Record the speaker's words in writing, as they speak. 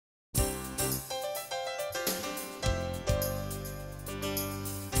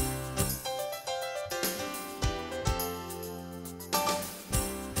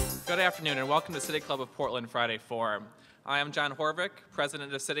Good afternoon and welcome to City Club of Portland Friday Forum. I am John Horvick,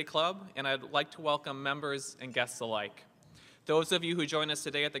 President of City Club, and I'd like to welcome members and guests alike. Those of you who join us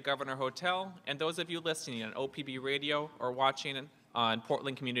today at the Governor Hotel, and those of you listening on OPB Radio or watching on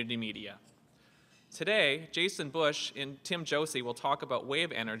Portland Community Media. Today, Jason Busch and Tim Josi will talk about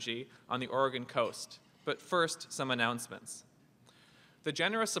wave energy on the Oregon coast. But first, some announcements. The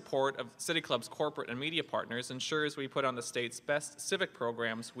generous support of City Club's corporate and media partners ensures we put on the state's best civic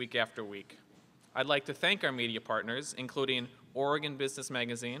programs week after week. I'd like to thank our media partners, including Oregon Business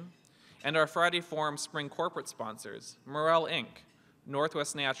Magazine, and our Friday Forum spring corporate sponsors, Morel Inc.,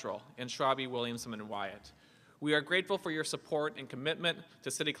 Northwest Natural, and Schraube Williamson & Wyatt. We are grateful for your support and commitment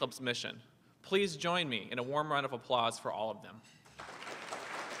to City Club's mission. Please join me in a warm round of applause for all of them.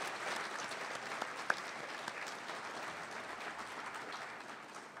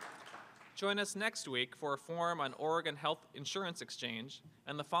 Join us next week for a forum on Oregon Health Insurance Exchange,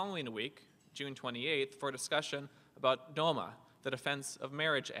 and the following week, June 28th, for a discussion about DOMA, the Defense of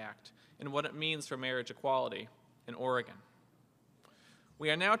Marriage Act, and what it means for marriage equality in Oregon.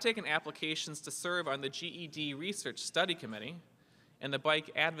 We are now taking applications to serve on the GED Research Study Committee and the Bike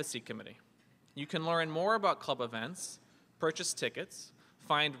Advocacy Committee. You can learn more about club events, purchase tickets,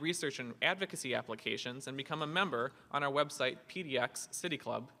 find research and advocacy applications, and become a member on our website,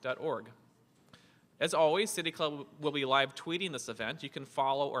 pdxcityclub.org. As always, City Club will be live tweeting this event. You can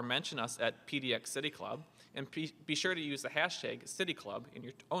follow or mention us at PDX City Club, and be sure to use the hashtag CityClub in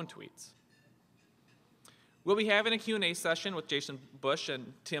your own tweets. We'll be having a Q&A session with Jason Busch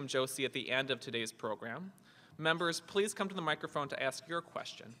and Tim Josi at the end of today's program. Members, please come to the microphone to ask your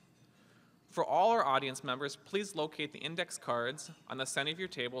question. For all our audience members, please locate the index cards on the center of your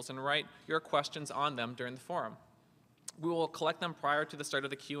tables and write your questions on them during the forum. We will collect them prior to the start of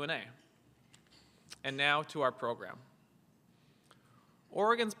the Q&A. And now to our program.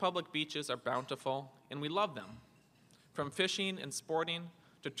 Oregon's public beaches are bountiful, and we love them. From fishing and sporting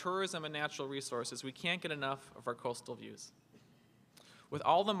to tourism and natural resources, we can't get enough of our coastal views. With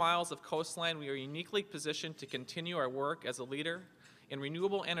all the miles of coastline, we are uniquely positioned to continue our work as a leader in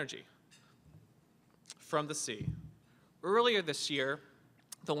renewable energy from the sea. Earlier this year,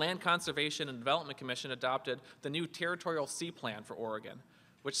 the Land Conservation and Development Commission adopted the new Territorial Sea Plan for Oregon,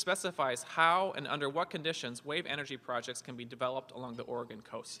 which specifies how and under what conditions wave energy projects can be developed along the Oregon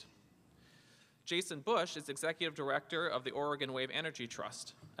coast. Jason Busch is Executive Director of the Oregon Wave Energy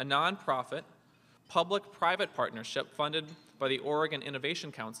Trust, a nonprofit, public-private partnership funded by the Oregon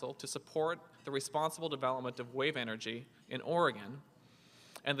Innovation Council to support the responsible development of wave energy in Oregon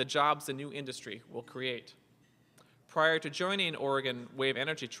and the jobs the new industry will create. Prior to joining Oregon Wave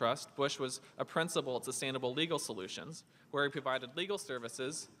Energy Trust, Busch was a principal at Sustainable Legal Solutions, where he provided legal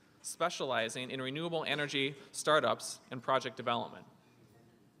services specializing in renewable energy startups and project development.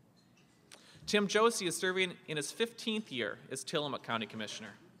 Tim Josi is serving in his 15th year as Tillamook County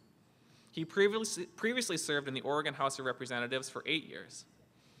Commissioner. He previously served in the Oregon House of Representatives for 8 years.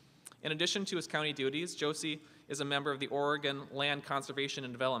 In addition to his county duties, Josi is a member of the Oregon Land Conservation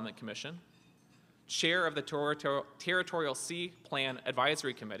and Development Commission, chair of the Territorial Sea Plan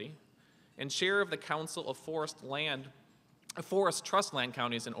Advisory Committee, and chair of the Council of Forest Trust Land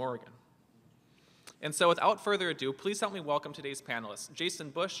Counties in Oregon. And so without further ado, please help me welcome today's panelists, Jason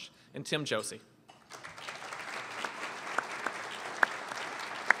Busch and Tim Josi.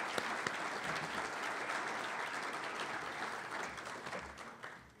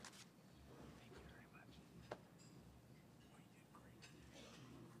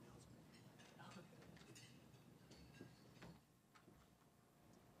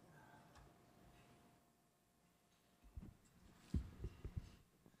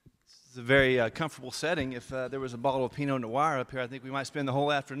 It's a very comfortable setting. If there was a bottle of Pinot Noir up here, I think we might spend the whole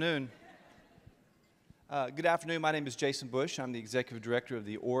afternoon. Good afternoon. My name is Jason Busch. I'm the Executive Director of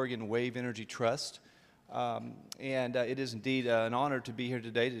the Oregon Wave Energy Trust. It is indeed an honor to be here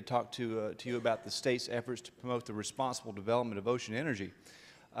today to talk to you about the state's efforts to promote the responsible development of ocean energy.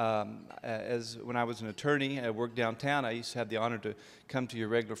 When I was an attorney, I worked downtown. I used to have the honor to come to your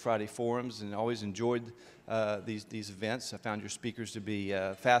regular Friday forums and always enjoyed these events. I found your speakers to be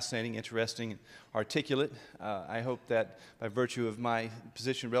fascinating, interesting, and articulate. I hope that by virtue of my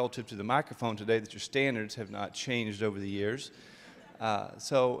position relative to the microphone today that your standards have not changed over the years.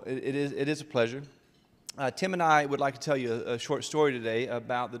 So it is a pleasure. Tim and I would like to tell you a short story today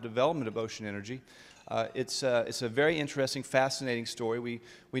about the development of ocean energy. It's a very interesting, fascinating story.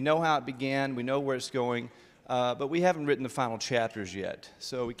 We know how it began, we know where it's going, but we haven't written the final chapters yet.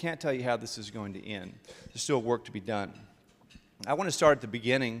 So we can't tell you how this is going to end. There's still work to be done. I want to start at the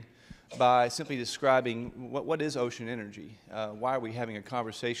beginning by simply describing what is ocean energy. Why are we having a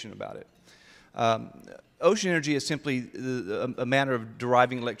conversation about it? Ocean energy is simply a matter of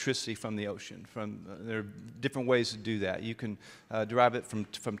deriving electricity from the ocean. There are different ways to do that. You can derive it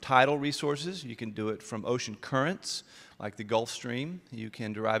from tidal resources. You can do it from ocean currents, like the Gulf Stream. You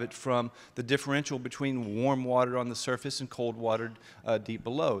can derive it from the differential between warm water on the surface and cold water deep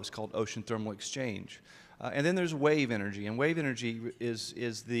below. It's called ocean thermal exchange. And then there's wave energy, and wave energy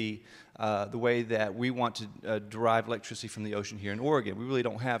is the way that we want to derive electricity from the ocean here in Oregon. We really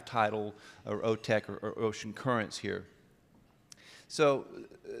don't have tidal or OTEC or ocean currents here. So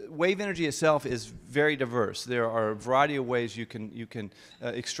wave energy itself is very diverse. There are a variety of ways you can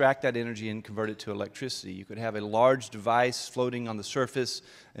extract that energy and convert it to electricity. You could have a large device floating on the surface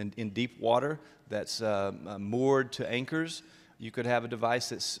in deep water that's moored to anchors. You could have a device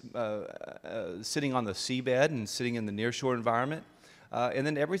that's sitting on the seabed and sitting in the nearshore environment, and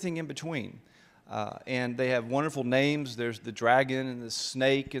then everything in between. And they have wonderful names. There's the Dragon and the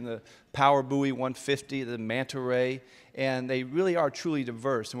Snake and the Power Buoy 150, the Manta Ray, and they really are truly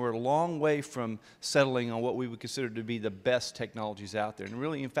diverse. And we're a long way from settling on what we would consider to be the best technologies out there. And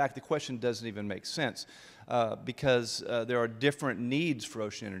really, in fact, the question doesn't even make sense because there are different needs for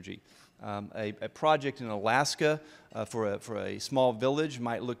ocean energy. A project in Alaska for a small village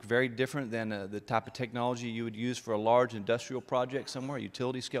might look very different than the type of technology you would use for a large industrial project somewhere, a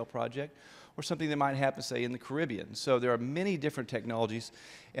utility scale project, or something that might happen, say, in the Caribbean. So there are many different technologies,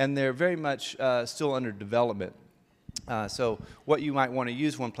 and they're very much still under development. So what you might want to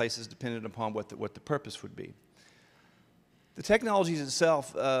use one place is dependent upon what the purpose would be. The technologies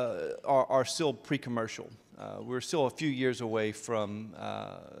itself are still pre-commercial. We're still a few years away from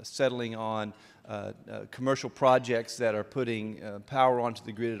settling on commercial projects that are putting power onto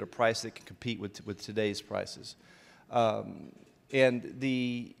the grid at a price that can compete with today's prices. And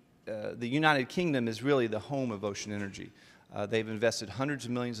the United Kingdom is really the home of ocean energy. They've invested hundreds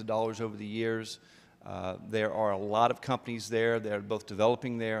of millions of dollars over the years. There are a lot of companies there that are both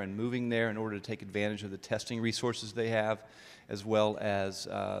developing there and moving there in order to take advantage of the testing resources they have, as well as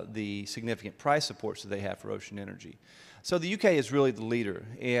the significant price supports that they have for ocean energy. So the UK is really the leader,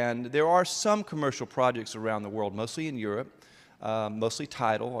 and there are some commercial projects around the world, mostly in Europe, mostly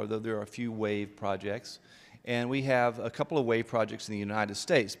tidal, although there are a few wave projects. And we have a couple of wave projects in the United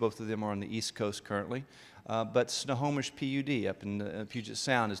States. Both of them are on the East Coast currently. But Snohomish PUD up in Puget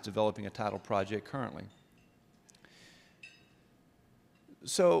Sound is developing a tidal project currently.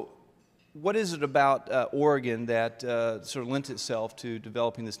 So what is it about Oregon that sort of lent itself to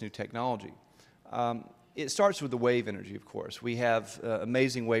developing this new technology? It starts with the wave energy, of course. We have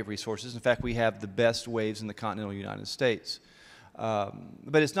amazing wave resources. In fact, we have the best waves in the continental United States.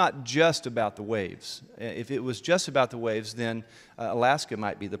 But it's not just about the waves. If it was just about the waves, then Alaska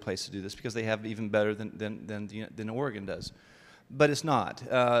might be the place to do this because they have even better than Oregon does. But it's not.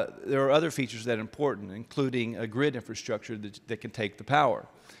 There are other features that are important, including a grid infrastructure that can take the power.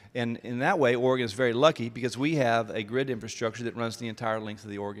 And in that way, Oregon is very lucky because we have a grid infrastructure that runs the entire length of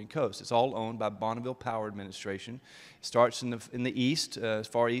the Oregon coast. It's all owned by Bonneville Power Administration. It starts in the east, as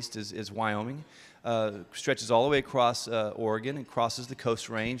far east as Wyoming, stretches all the way across Oregon and crosses the Coast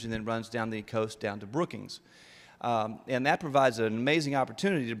Range and then runs down the coast down to Brookings. And that provides an amazing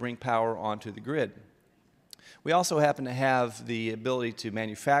opportunity to bring power onto the grid. We also happen to have the ability to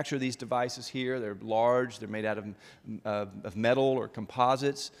manufacture these devices here. They're large, they're made out of metal or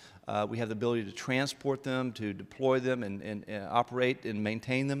composites. We have the ability to transport them, to deploy them, and operate and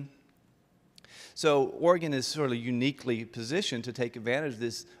maintain them. So Oregon is sort of uniquely positioned to take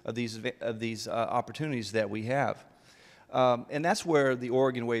advantage of these opportunities that we have. And that's where the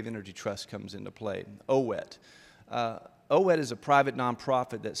Oregon Wave Energy Trust comes into play, OWET. OWET is a private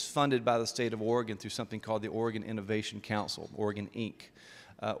nonprofit that's funded by the state of Oregon through something called the Oregon Innovation Council, Oregon Inc.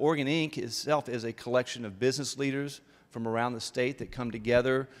 Oregon Inc. itself is a collection of business leaders from around the state that come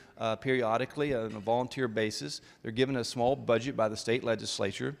together periodically on a volunteer basis. They're given a small budget by the state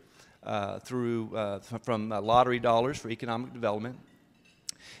legislature from lottery dollars for economic development.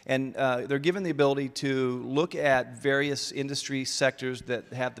 And they're given the ability to look at various industry sectors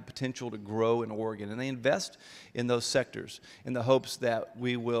that have the potential to grow in Oregon. And they invest in those sectors in the hopes that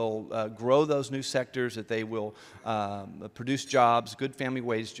we will grow those new sectors, that they will produce jobs, good family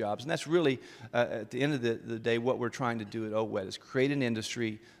wage jobs. And that's really, at the end of the day, what we're trying to do at OWET is create an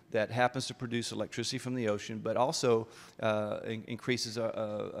industry that happens to produce electricity from the ocean, but also increases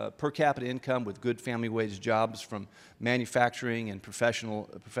per capita income with good family wage jobs from manufacturing and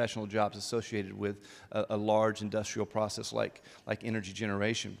professional jobs associated with a large industrial process like energy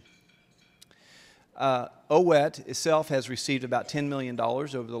generation. OWET itself has received about $10 million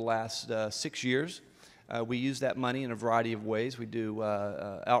over the last 6 years. We use that money in a variety of ways. We do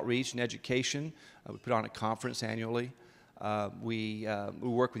outreach and education. We put on a conference annually. We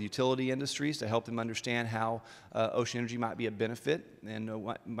work with utility industries to help them understand how ocean energy might be a benefit and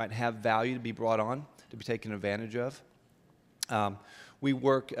might have value to be brought on, to be taken advantage of. We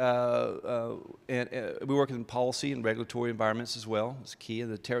work in policy and regulatory environments as well. It's key.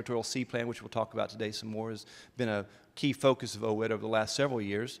 The Territorial Sea Plan, which we'll talk about today some more, has been a key focus of OWET over the last several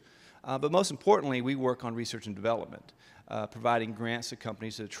years. But most importantly, we work on research and development, providing grants to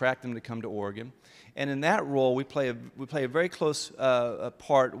companies to attract them to come to Oregon. And in that role, we play a very close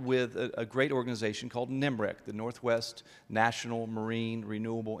part with a great organization called NMREC, the Northwest National Marine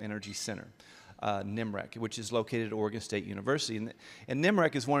Renewable Energy Center. NMREC, which is located at Oregon State University. And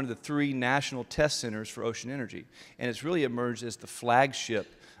NMREC is one of the 3 national test centers for ocean energy. And it's really emerged as the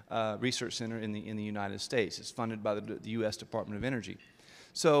flagship research center in the United States. It's funded by the U.S. Department of Energy.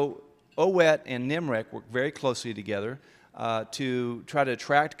 So OWET and NMREC work very closely together to try to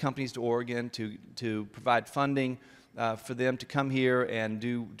attract companies to Oregon, to provide funding for them to come here and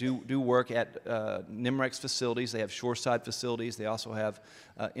do work at NMREC's facilities. They have shoreside facilities. They also have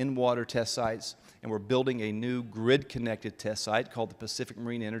in-water test sites. And we're building a new grid-connected test site called the Pacific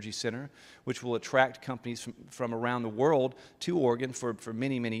Marine Energy Center, which will attract companies from around the world to Oregon for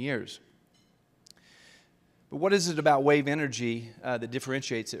many, many years. But what is it about wave energy that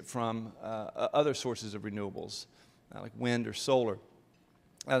differentiates it from other sources of renewables, like wind or solar?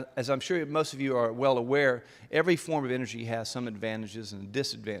 As I'm sure most of you are well aware, every form of energy has some advantages and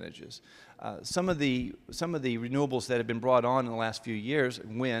disadvantages. Some of the renewables that have been brought on in the last few years,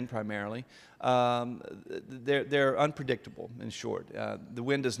 wind primarily, they're unpredictable, in short. The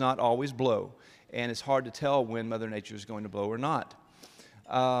wind does not always blow, and it's hard to tell when Mother Nature is going to blow or not.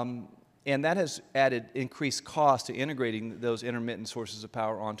 And that has added increased cost to integrating those intermittent sources of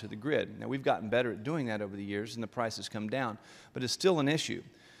power onto the grid. Now, we've gotten better at doing that over the years, and the price has come down, but it's still an issue.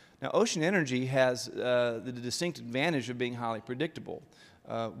 Now, ocean energy has the distinct advantage of being highly predictable.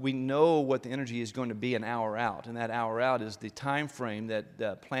 We know what the energy is going to be an hour out, and that hour out is the time frame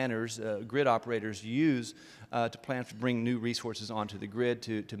that planners, grid operators use to plan to bring new resources onto the grid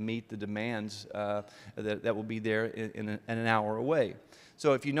to meet the demands that will be there in an hour away.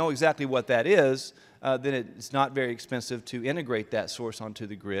 So if you know exactly what that is, then it's not very expensive to integrate that source onto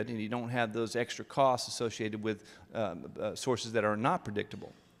the grid, and you don't have those extra costs associated with sources that are not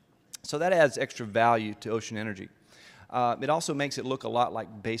predictable. So that adds extra value to ocean energy. It also makes it look a lot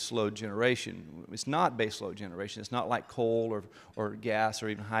like baseload generation. It's not baseload generation. It's not like coal or gas or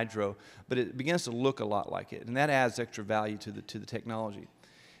even hydro, but it begins to look a lot like it, and that adds extra value to the technology.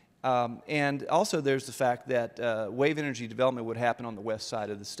 And also there's the fact that wave energy development would happen on the west side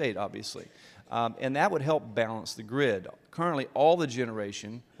of the state, obviously. And that would help balance the grid. Currently, all the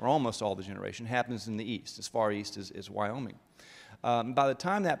generation, or almost all the generation, happens in the east, as far east as Wyoming. By the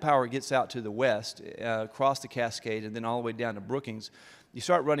time that power gets out to the west, across the Cascade, and then all the way down to Brookings, you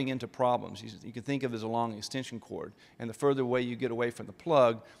start running into problems. You can think of it as a long extension cord. And the further away you get away from the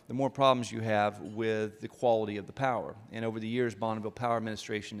plug, the more problems you have with the quality of the power. And over the years, Bonneville Power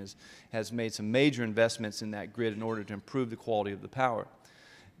Administration has made some major investments in that grid in order to improve the quality of the power.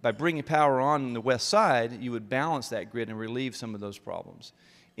 By bringing power on the west side, you would balance that grid and relieve some of those problems.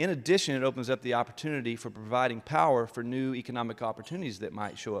 In addition, it opens up the opportunity for providing power for new economic opportunities that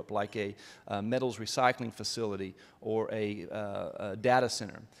might show up, like a metals recycling facility or a data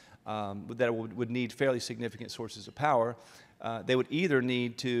center that would need fairly significant sources of power. They would either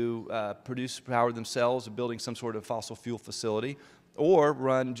need to produce power themselves, building some sort of fossil fuel facility, or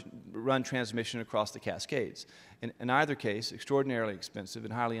run transmission across the Cascades. In either case, extraordinarily expensive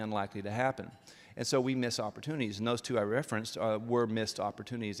and highly unlikely to happen. And so we miss opportunities, and those two I referenced were missed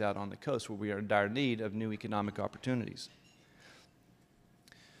opportunities out on the coast where we are in dire need of new economic opportunities.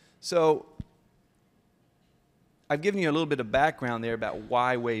 So I've given you a little bit of background there about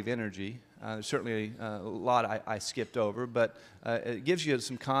why wave energy. There's certainly a lot I skipped over, but it gives you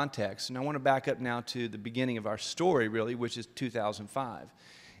some context. And I want to back up now to the beginning of our story, really, which is 2005.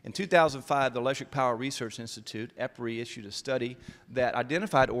 In 2005, the Electric Power Research Institute, EPRI, issued a study that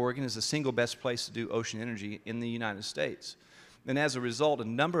identified Oregon as the single best place to do ocean energy in the United States. And as a result, a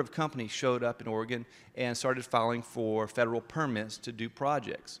number of companies showed up in Oregon and started filing for federal permits to do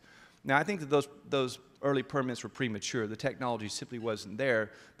projects. Now, I think that those early permits were premature. The technology simply wasn't there,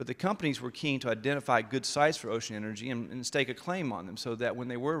 but the companies were keen to identify good sites for ocean energy and stake a claim on them so that when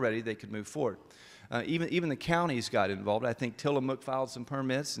they were ready, they could move forward. Even the counties got involved. I think Tillamook filed some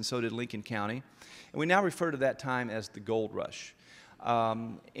permits, and so did Lincoln County. And we now refer to that time as the gold rush.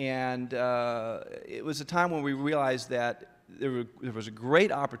 It was a time when we realized that there was a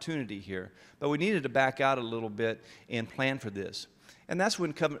great opportunity here, but we needed to back out a little bit and plan for this. And that's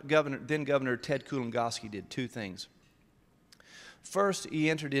when then Governor Ted Kulongoski did two things. First, he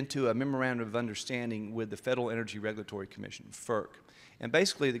entered into a memorandum of understanding with the Federal Energy Regulatory Commission, FERC. And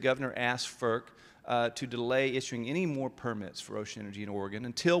basically, the governor asked FERC to delay issuing any more permits for ocean energy in Oregon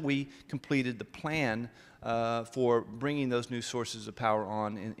until we completed the plan for bringing those new sources of power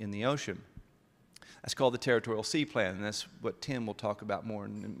on in the ocean. That's called the Territorial Sea Plan, and that's what Tim will talk about more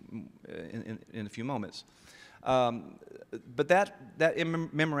in a few moments. But that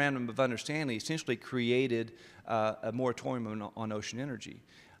memorandum of understanding essentially created a moratorium on ocean energy.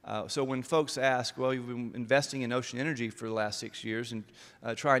 So when folks ask, well, you've been investing in ocean energy for the last 6 years and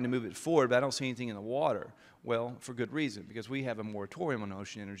trying to move it forward, but I don't see anything in the water. Well, for good reason, because we have a moratorium on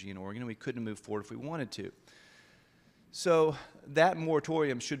ocean energy in Oregon, and we couldn't move forward if we wanted to. So that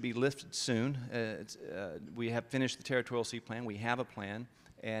moratorium should be lifted soon. We have finished the Territorial Sea Plan. We have a plan,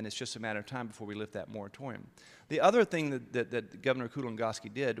 and it's just a matter of time before we lift that moratorium. The other thing that Governor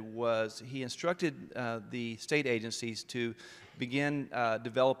Kulongoski did was he instructed the state agencies to begin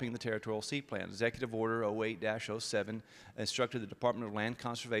developing the Territorial Sea Plan. Executive Order 08-07 instructed the Department of Land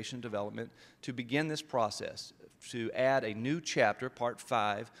Conservation and Development to begin this process, to add a new chapter, Part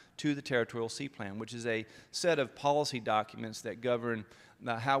 5, to the Territorial Sea Plan, which is a set of policy documents that govern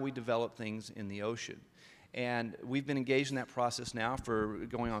how we develop things in the ocean. And we've been engaged in that process now for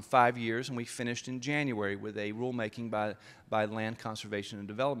going on 5 years, and we finished in January with a rulemaking by the Land Conservation and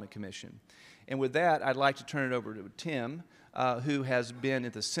Development Commission. And with that, I'd like to turn it over to Tim, who has been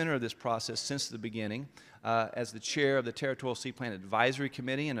at the center of this process since the beginning. As the chair of the Territorial Sea Plan Advisory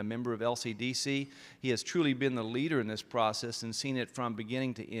Committee and a member of LCDC, he has truly been the leader in this process and seen it from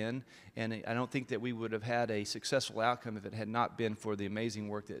beginning to end. And I don't think that we would have had a successful outcome if it had not been for the amazing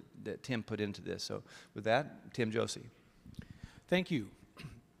work that Tim put into this. So with that, Tim Josi. Thank you.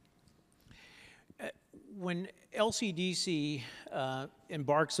 When LCDC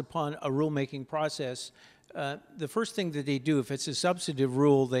embarks upon a rulemaking process, the first thing that they do, if it's a substantive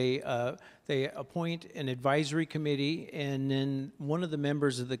rule, they appoint an advisory committee, and then one of the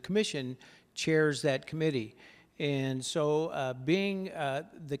members of the commission chairs that committee. And so being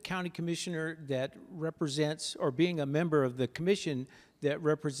the county commissioner that represents, or being a member of the commission that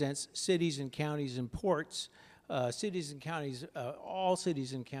represents cities and counties and ports, cities and counties, all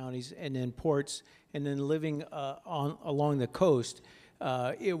cities and counties, and then ports, and then living along the coast,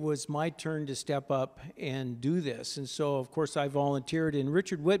 it was my turn to step up and do this. And so, of course, I volunteered. And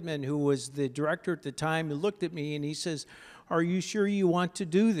Richard Whitman, who was the director at the time, he looked at me and he says, "Are you sure you want to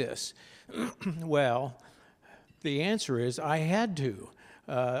do this?" Well, the answer is I had to.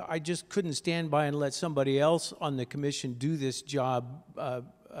 I just couldn't stand by and let somebody else on the commission do this job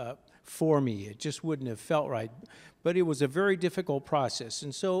for me. It just wouldn't have felt right. But it was a very difficult process.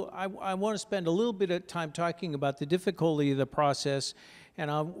 And so I want to spend a little bit of time talking about the difficulty of the process. And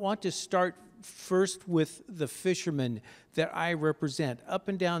I want to start first with the fishermen that I represent up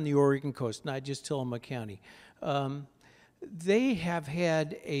and down the Oregon coast, not just Tillamook County. They have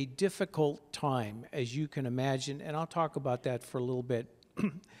had a difficult time, as you can imagine, and I'll talk about that for a little bit.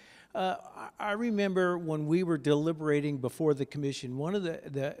 I remember when we were deliberating before the commission, one of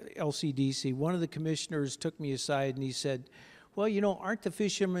the LCDC, one of the commissioners took me aside and he said, "Well, you know, aren't the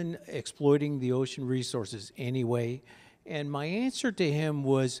fishermen exploiting the ocean resources anyway?" And my answer to him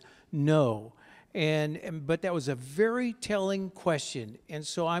was no. But that was a very telling question. And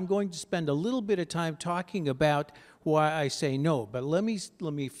so I'm going to spend a little bit of time talking about why I say no. But let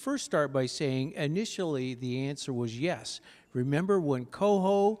me first start by saying initially the answer was yes. Remember when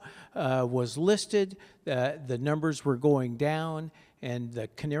coho was listed, the numbers were going down, and the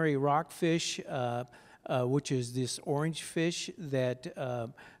canary rockfish, which is this orange fish, that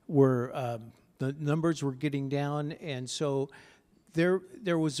the numbers were getting down, and so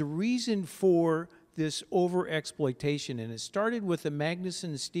there was a reason for this overexploitation, and it started with the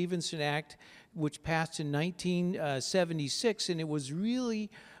Magnuson-Stevenson Act, which passed in 1976, and it was really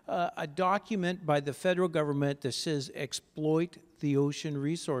a document by the federal government that says exploit the ocean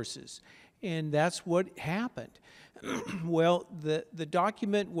resources, and that's what happened. Well, the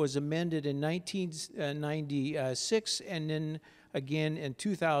document was amended in 1996 and then again in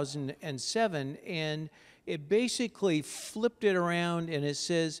 2007, and it basically flipped it around and it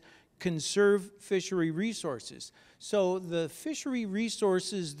says conserve fishery resources. So the fishery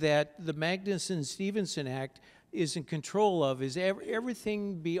resources that the Magnuson-Stevenson Act is in control of is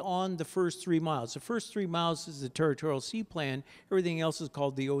everything beyond the first 3 miles. The first 3 miles is the Territorial Sea Plan. Everything else is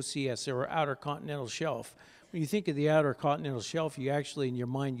called the OCS, or Outer Continental Shelf. when you think of the outer continental shelf, you actually, in your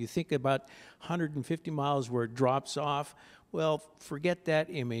mind, you think about 150 miles where it drops off. Well, forget that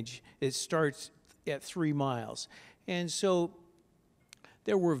image. It starts at 3 miles. And so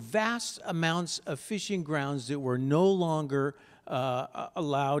there were vast amounts of fishing grounds that were no longer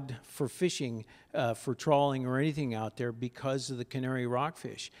allowed for fishing, for trawling or anything out there because of the canary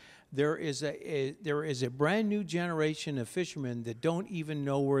rockfish. There is a brand new generation of fishermen that don't even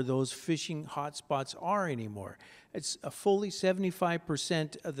know where those fishing hotspots are anymore. It's a fully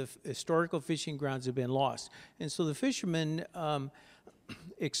 75% of the historical fishing grounds have been lost. And so the fishermen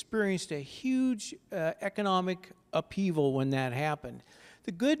experienced a huge economic upheaval when that happened.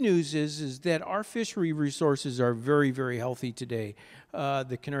 The good news is that our fishery resources are very, very healthy today.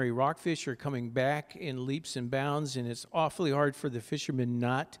 The canary rockfish are coming back in leaps and bounds, and it's awfully hard for the fishermen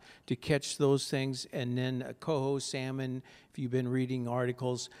not to catch those things. And then coho, salmon, if you've been reading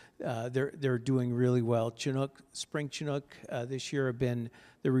articles, they're doing really well. Chinook, spring Chinook this year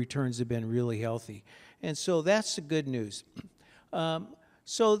the returns have been really healthy. And so that's the good news.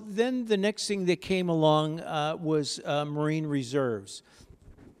 So then the next thing that came along was marine reserves.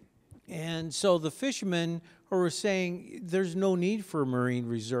 And so the fishermen were saying there's no need for marine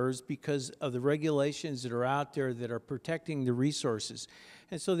reserves because of the regulations that are out there that are protecting the resources.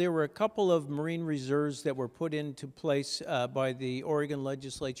 And so there were a couple of marine reserves that were put into place by the Oregon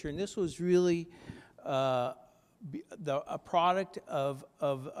legislature, and this was really a product of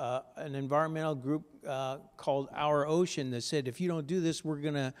an environmental group called Our Ocean that said, if you don't do this, we're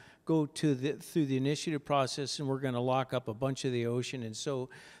going to go through the initiative process and we're going to lock up a bunch of the ocean. And so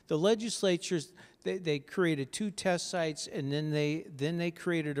the legislatures, they created 2 test sites, and then they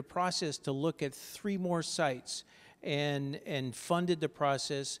created a process to look at 3 more sites and funded the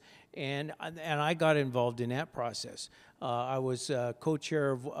process. And I got involved in that process. I was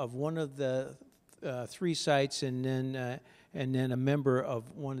co-chair of one of the 3 sites, and then a member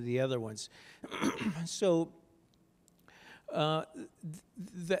of one of the other ones. So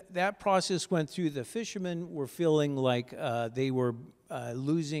that process went through. The fishermen were feeling like they were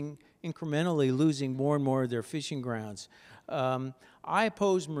incrementally losing more and more of their fishing grounds. I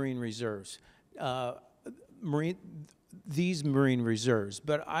oppose marine reserves, these marine reserves,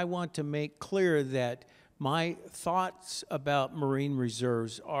 but I want to make clear that my thoughts about marine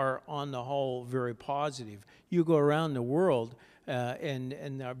reserves are, on the whole, very positive. You go around the world and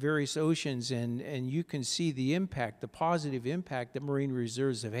the various oceans, and you can see the impact, the positive impact that marine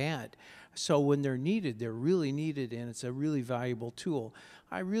reserves have had. So when they're needed, they're really needed, and it's a really valuable tool.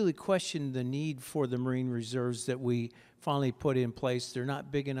 I really question the need for the marine reserves that we finally put in place. They're not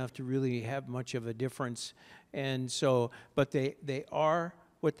big enough to really have much of a difference. And so, but they are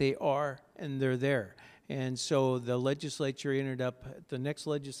what they are, and they're there. And so the legislature ended up, at the next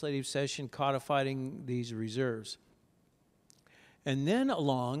legislative session, codifying these reserves. And then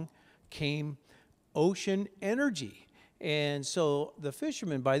along came ocean energy. And so the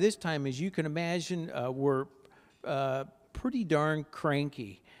fishermen, by this time, as you can imagine, were pretty darn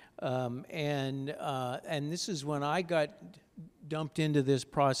cranky. And this is when I got dumped into this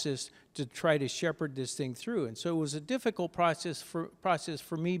process to try to shepherd this thing through. And so it was a difficult process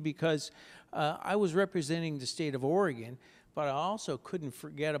for me because I was representing the state of Oregon, but I also couldn't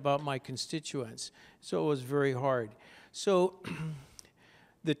forget about my constituents. So it was very hard. So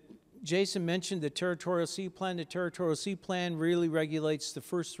Jason mentioned the Territorial Sea Plan. The Territorial Sea Plan really regulates the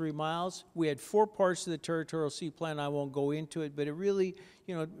first 3 miles. We had 4 parts of the Territorial Sea Plan. I won't go into it, but it really,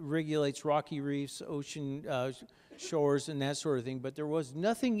 regulates rocky reefs, ocean shores, and that sort of thing. But there was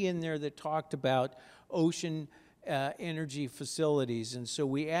nothing in there that talked about ocean energy facilities. And so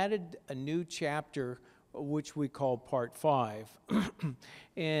we added a new chapter, which we call Part 5.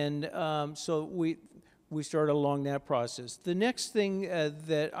 And so we started along that process. The next thing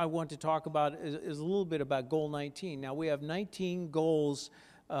that I want to talk about is a little bit about Goal 19. Now, we have 19 goals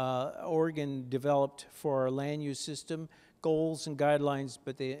Oregon developed for our land use system, goals and guidelines,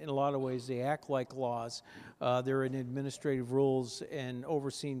 but in a lot of ways, they act like laws. They're in administrative rules and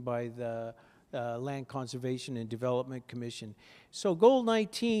overseen by the Land Conservation and Development Commission. So Goal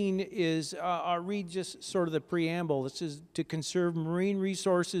 19 is, I'll read just sort of the preamble. This is to conserve marine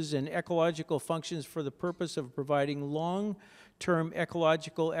resources and ecological functions for the purpose of providing long-term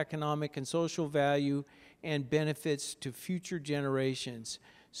ecological, economic, and social value and benefits to future generations.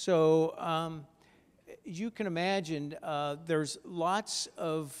 So you can imagine there's lots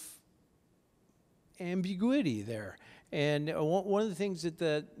of ambiguity there. And one of the things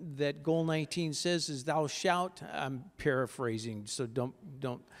that Goal 19 says is, thou shalt, I'm paraphrasing, so don't,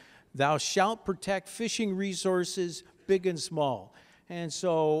 thou shalt protect fishing resources, big and small. And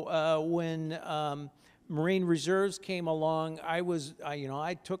so when marine reserves came along.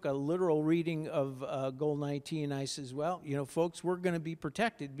 I took a literal reading of Goal 19. I says, well, folks, we're going to be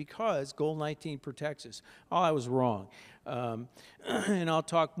protected because Goal 19 protects us. Oh, I was wrong. And I'll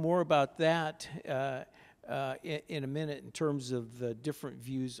talk more about that in a minute in terms of the different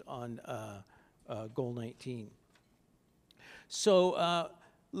views on Goal 19. So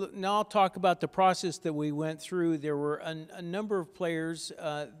now I'll talk about the process that we went through. There were a number of players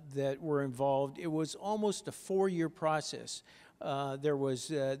that were involved. It was almost a 4-year process. There was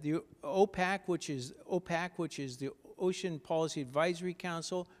the OPAC, which is the Ocean Policy Advisory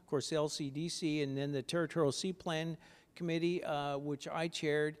Council, of course, LCDC, and then the Territorial Sea Plan Committee, which I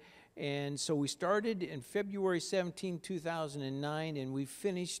chaired. And so we started in February 17, 2009, and we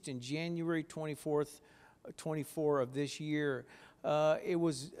finished in January 24 of this year. It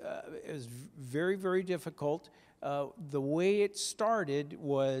was very, very difficult. The way it started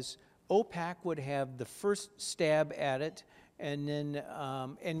was OPAC would have the first stab at it, and then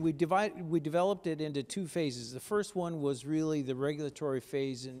we developed it into 2 phases. The first one was really the regulatory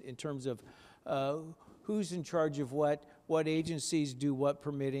phase in terms of who's in charge of what agencies do what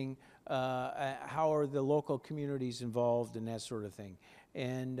permitting, how are the local communities involved, and that sort of thing.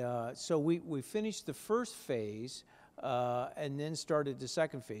 And so we finished the first phase and then started the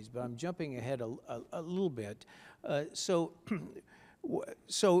second phase, but I'm jumping ahead a little bit. So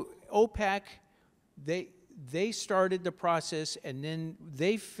OPAC, they started the process, and then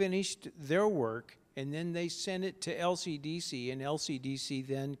they finished their work, and then they sent it to LCDC, and LCDC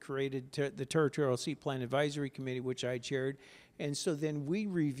then created the Territorial Sea Plan Advisory Committee, which I chaired. And so then we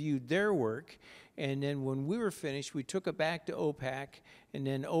reviewed their work, and then when we were finished, we took it back to OPAC, and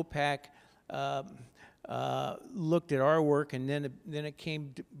then OPAC looked at our work, and then it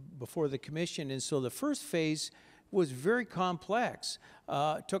came before the commission. And so the first phase was very complex.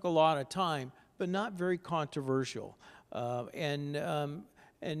 Took a lot of time, but not very controversial. And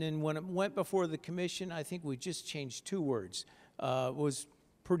then when it went before the commission, I think we just changed 2 words. It was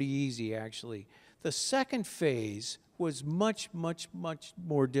pretty easy, actually. The second phase was much, much, much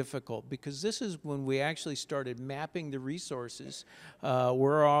more difficult, because this is when we actually started mapping the resources.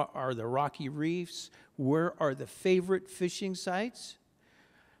 Where are the rocky reefs? Where are the favorite fishing sites?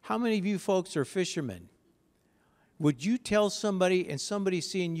 How many of you folks are fishermen? Would you tell somebody, and somebody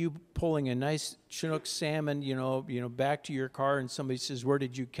seeing you pulling a nice Chinook salmon, back to your car, and somebody says, "Where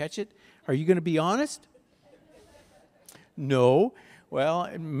did you catch it?" Are you going to be honest? No. Well,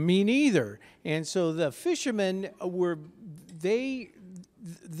 me neither. And so the fishermen were, this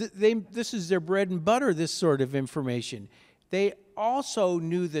is their bread and butter, this sort of information. They also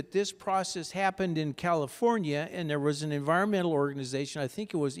knew that this process happened in California, and there was an environmental organization, I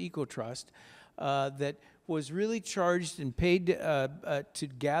think it was EcoTrust, that was really charged and paid to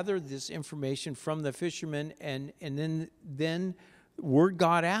gather this information from the fishermen, and then word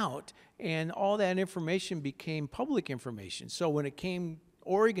got out, and all that information became public information. So when it came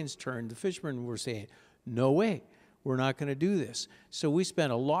Oregon's turn, the fishermen were saying, "No way, we're not going to do this." So we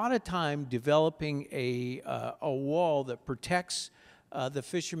spent a lot of time developing a wall that protects the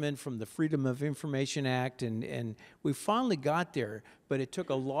fishermen from the Freedom of Information Act, and we finally got there, but it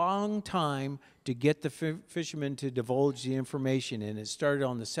took a long time to get the fishermen to divulge the information, and it started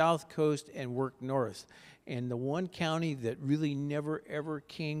on the south coast and worked north. And the one county that really never, ever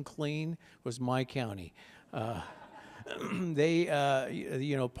came clean was my county. They,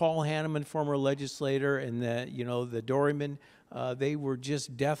 Paul Hanneman, former legislator, and the Doryman, they were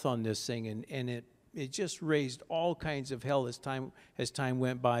just death on this thing, and it just raised all kinds of hell as time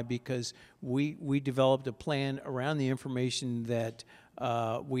went by, because we developed a plan around the information that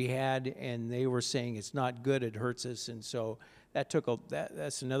we had, and they were saying it's not good, it hurts us, and so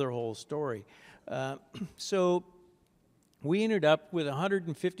that's another whole story. So we ended up with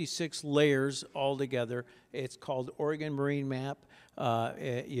 156 layers altogether. It's called Oregon Marine Map.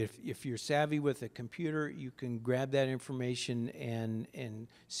 If you're savvy with a computer, you can grab that information and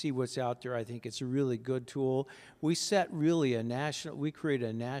see what's out there. I think it's a really good tool. We created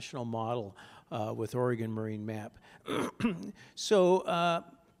a national model with Oregon Marine Map. So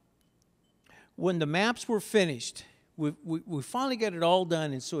when the maps were finished, we finally got it all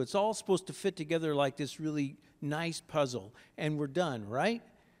done, and so it's all supposed to fit together like this really nice puzzle, and we're done, right?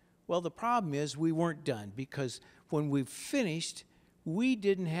 Well, the problem is we weren't done, because when we finished, we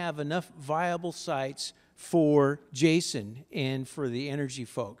didn't have enough viable sites for Jason and for the energy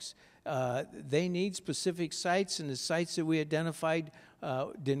folks. They need specific sites, and the sites that we identified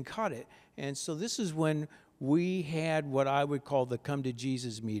didn't cut it. And so this is when we had what I would call the Come to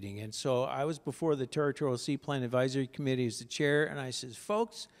Jesus meeting. And so I was before the Territorial Sea Plan Advisory Committee as the chair, and I says,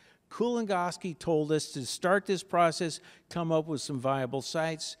 "Folks, Kulingoski told us to start this process, come up with some viable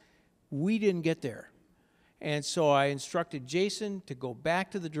sites. We didn't get there. And so I instructed Jason to go back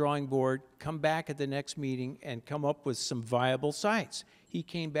to the drawing board, come back at the next meeting, and come up with some viable sites. He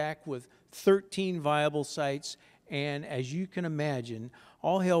came back with 13 viable sites, and as you can imagine,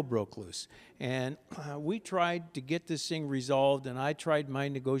 all hell broke loose. And we tried to get this thing resolved, and I tried my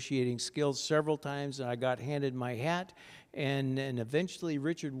negotiating skills several times, and I got handed my hat. And eventually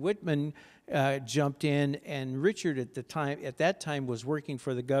Richard Whitman jumped in, and Richard at that time was working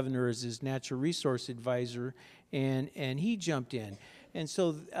for the governor as his natural resource advisor, and he jumped in. And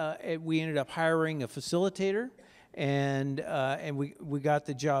so we ended up hiring a facilitator, and we got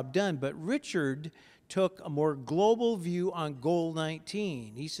the job done. But Richard took a more global view on Goal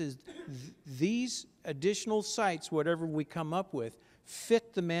 19. He says, these additional sites, whatever we come up with,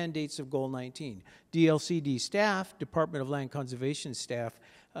 fit the mandates of Goal 19. DLCD staff, Department of Land Conservation staff,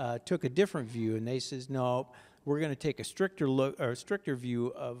 took a different view, and they says, no, we're going to take a stricter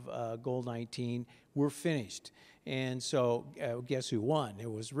view of Goal 19. We're finished. And so guess who won? It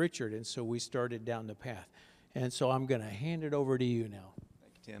was Richard, and so we started down the path. And so I'm going to hand it over to you now.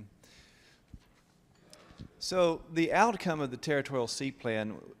 Thank you, Tim. So the outcome of the Territorial Sea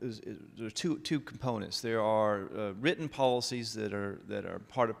Plan there are two components. There are written policies that are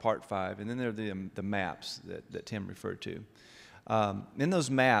part of Part 5, and then there are the maps that Tim referred to. In those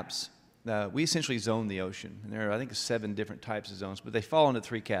maps, we essentially zone the ocean. And there are, I think, 7 different types of zones, but they fall into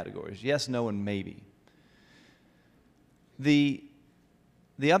 3 categories: yes, no, and maybe. The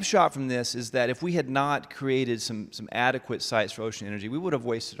upshot from this is that if we had not created some adequate sites for ocean energy, we would have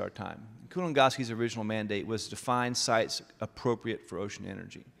wasted our time. Kulingoski's original mandate was to find sites appropriate for ocean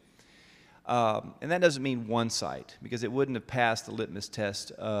energy. And that doesn't mean one site, because it wouldn't have passed the litmus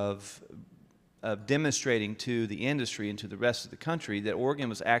test of demonstrating to the industry and to the rest of the country that Oregon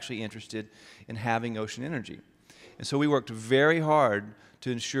was actually interested in having ocean energy. And so we worked very hard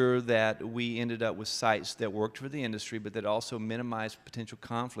to ensure that we ended up with sites that worked for the industry, but that also minimized potential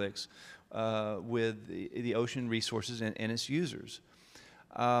conflicts with the ocean resources and its users.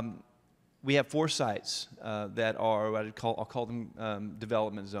 We have 4 sites that are what I'll call them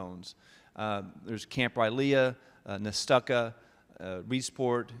development zones. There's Camp Rylea, Nestucca,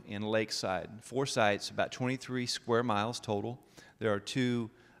 Reedsport, and Lakeside. 4 sites, about 23 square miles total. There are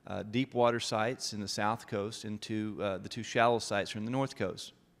 2 deep water sites in the south coast, and the 2 shallow sites are in the north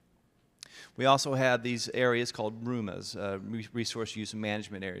coast. We also have these areas called RUMAs, resource use and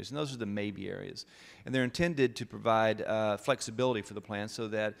management areas, and those are the maybe areas. And they're intended to provide flexibility for the plan so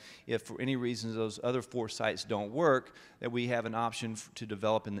that if for any reason those other 4 sites don't work, that we have an option to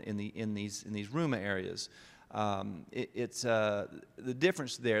develop in these RUMA areas. The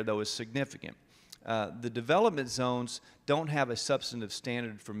difference there, though, is significant. The development zones don't have a substantive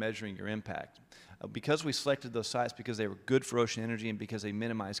standard for measuring your impact. Because we selected those sites because they were good for ocean energy and because they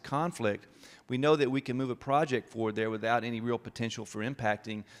minimize conflict, we know that we can move a project forward there without any real potential for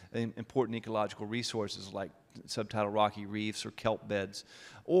impacting important ecological resources like subtidal rocky reefs or kelp beds,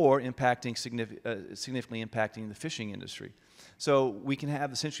 or significantly impacting the fishing industry. So we can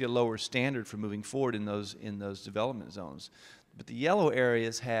have essentially a lower standard for moving forward in those development zones. But the yellow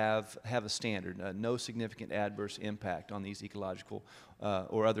areas have a standard, no significant adverse impact on these ecological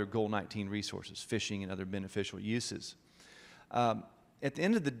or other Goal 19 resources, fishing and other beneficial uses. At the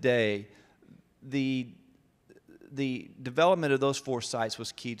end of the day, the development of those 4 sites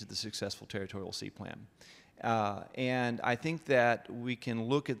was key to the successful Territorial Sea Plan. And I think that we can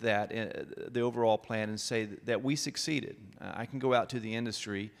look at that, the overall plan, and say that we succeeded. I can go out to the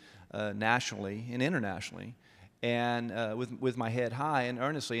industry nationally and internationally, and with my head high and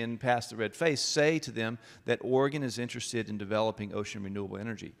earnestly and past the red face, say to them that Oregon is interested in developing ocean renewable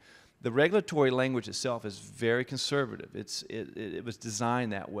energy. The regulatory language itself is very conservative. It was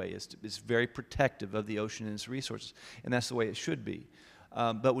designed that way. It's very protective of the ocean and its resources, and that's the way it should be.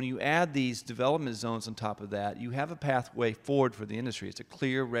 But when you add these development zones on top of that, you have a pathway forward for the industry. It's a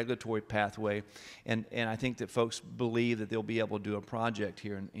clear regulatory pathway, and I think that folks believe that they'll be able to do a project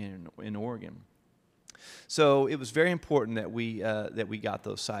here in Oregon. So it was very important that we got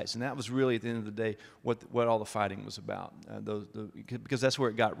those sites, and that was really at the end of the day what all the fighting was about, because that's where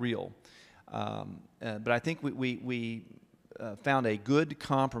it got real. But I think we found a good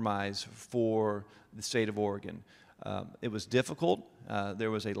compromise for the state of Oregon. It was difficult.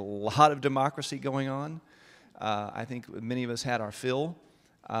 There was a lot of democracy going on. I think many of us had our fill.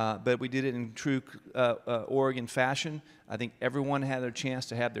 But we did it in true Oregon fashion. I think everyone had their chance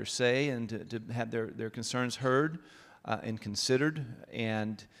to have their say and to have their concerns heard and considered.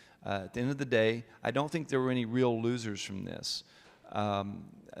 And at the end of the day, I don't think there were any real losers from this.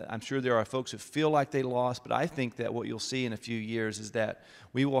 I'm sure there are folks who feel like they lost, but I think that what you'll see in a few years is that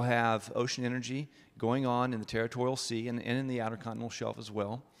we will have ocean energy going on in the Territorial Sea and in the Outer Continental Shelf as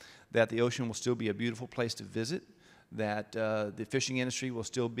well, that the ocean will still be a beautiful place to visit, that the fishing industry will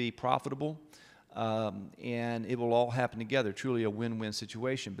still be profitable, and it will all happen together, truly a win-win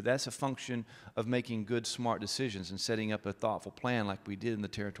situation. But that's a function of making good, smart decisions and setting up a thoughtful plan like we did in the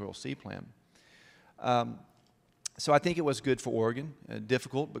Territorial Sea Plan. So I think it was good for Oregon,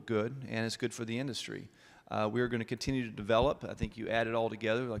 difficult but good, and it's good for the industry. We're going to continue to develop. I think you add it all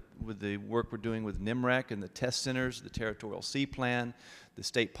together, like with the work we're doing with NMREC and the test centers, the Territorial Sea Plan, the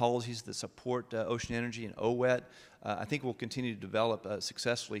state policies that support ocean energy and OWET. I think we'll continue to develop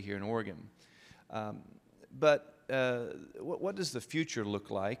successfully here in Oregon. But what does the future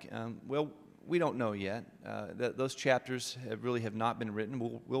look like? Well, we don't know yet. Those chapters really have not been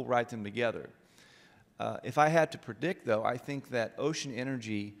written. We'll write them together. If I had to predict, though, I think that ocean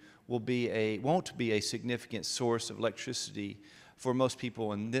energy won't be a significant source of electricity for most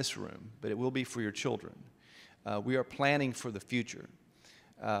people in this room, but it will be for your children. We are planning for the future,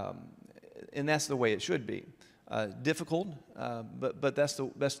 and that's the way it should be. Difficult, but that's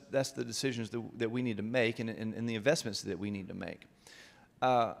the decisions that we need to make and the investments that we need to make.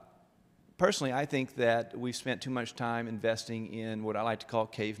 Personally, I think that we've spent too much time investing in what I like to call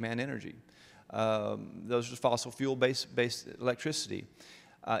caveman energy. Those are fossil fuel-based electricity.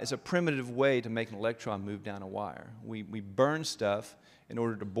 It's a primitive way to make an electron move down a wire. We burn stuff in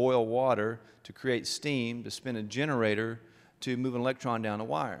order to boil water, to create steam, to spin a generator, to move an electron down a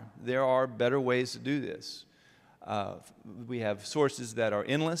wire. There are better ways to do this. We have sources that are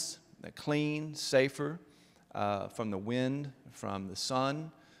endless, that clean, safer, from the wind, from the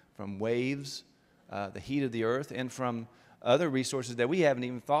sun, from waves, the heat of the earth, and from other resources that we haven't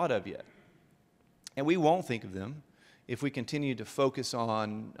even thought of yet. And we won't think of them if we continue to focus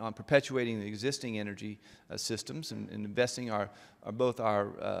on perpetuating the existing energy systems and investing both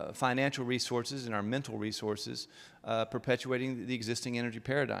our financial resources and our mental resources, perpetuating the existing energy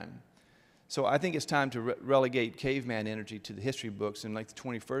paradigm. So I think it's time to relegate caveman energy to the history books in like the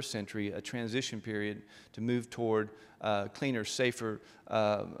 21st century, a transition period to move toward cleaner, safer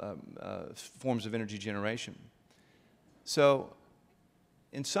forms of energy generation. So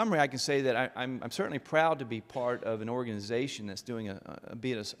in summary, I can say that I'm certainly proud to be part of an organization that's doing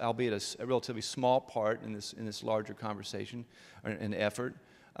albeit a relatively small part in this larger conversation and effort.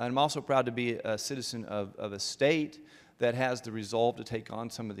 And I'm also proud to be a citizen of a state that has the resolve to take on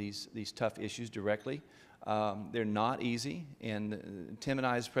some of these tough issues directly. They're not easy, and Tim and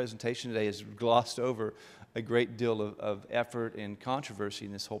I's presentation today has glossed over a great deal of effort and controversy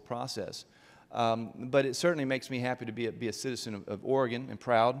in this whole process. But it certainly makes me happy to be a citizen of Oregon and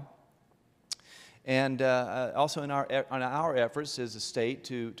proud. And also on our efforts as a state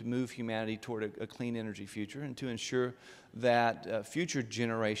to move humanity toward a clean energy future and to ensure that future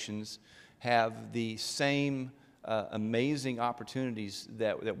generations have the same amazing opportunities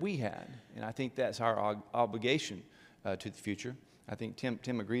that we had. And I think that's our obligation to the future. I think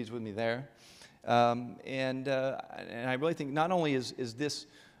Tim agrees with me there. And I really think not only is this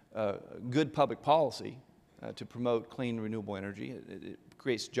good public policy to promote clean, renewable energy. It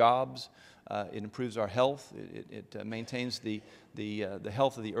creates jobs. It improves our health. It maintains the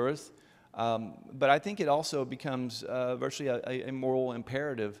health of the earth. But I think it also becomes virtually a moral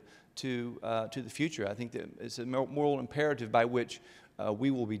imperative to the future. I think that it's a moral imperative by which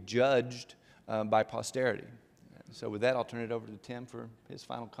we will be judged by posterity. So with that, I'll turn it over to Tim for his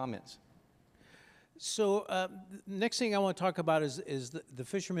final comments. So next thing I want to talk about is the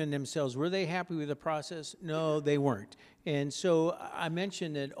fishermen themselves. Were they happy with the process? No, they weren't. And so I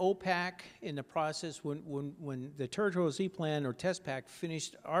mentioned that OPAC in the process, when the Territorial Sea Plan or Test Pack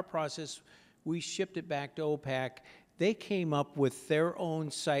finished our process, we shipped it back to OPAC. They came up with their own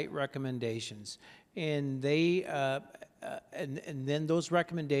site recommendations. And they and then those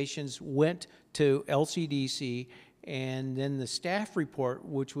recommendations went to LCDC. And then the staff report,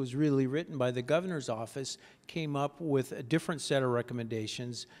 which was really written by the governor's office, came up with a different set of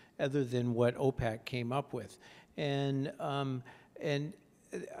recommendations other than what OPAC came up with. And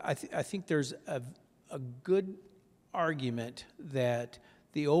I think there's a good argument that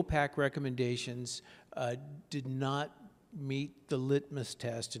the OPAC recommendations did not meet the litmus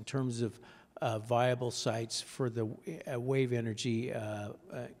test in terms of viable sites for the wave energy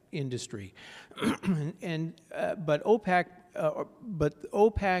industry, but OPAC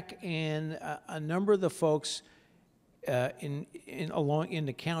and a number of the folks in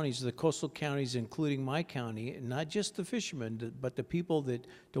the counties, the coastal counties, including my county, and not just the fishermen, but the people that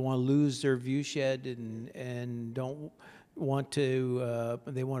don't want to lose their view shed and don't want to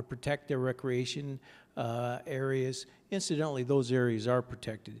protect their recreation areas. Incidentally, those areas are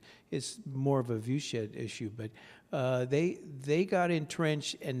protected. It's more of a viewshed issue, but they got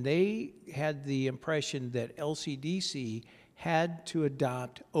entrenched, and they had the impression that LCDC had to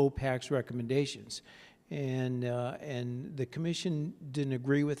adopt OPAC's recommendations. And the commission didn't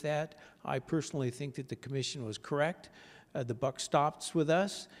agree with that. I personally think that the commission was correct. The buck stops with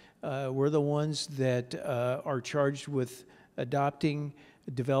us. We're the ones that are charged with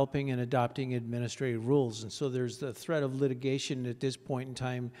developing and adopting administrative rules. And so there's the threat of litigation at this point in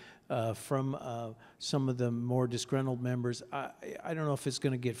time from some of the more disgruntled members. I don't know if it's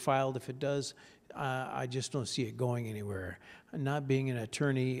going to get filed. If it does, I just don't see it going anywhere. Not being an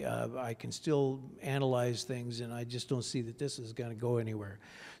attorney, I can still analyze things, and I just don't see that this is going to go anywhere.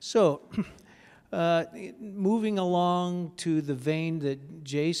 So moving along to the vein that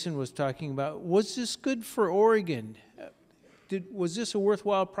Jason was talking about, was this good for Oregon? Was this a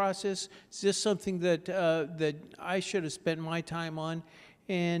worthwhile process? Is this something that that I should have spent my time on?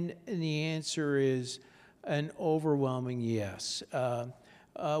 And the answer is an overwhelming yes.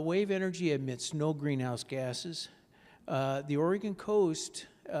 Wave energy emits no greenhouse gases. The Oregon coast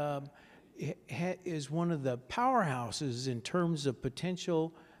is one of the powerhouses in terms of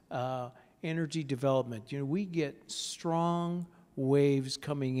potential energy development. You know, we get strong waves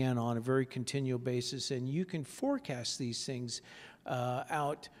coming in on a very continual basis, and you can forecast these things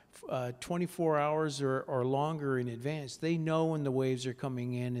out 24 hours or longer in advance. They know when the waves are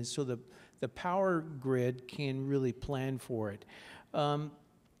coming in, and so the power grid can really plan for it.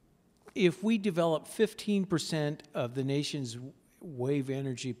 If we develop 15% of the nation's wave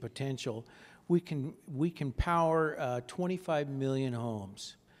energy potential, we can power 25 million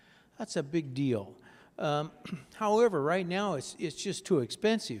homes. That's a big deal. However, right now it's just too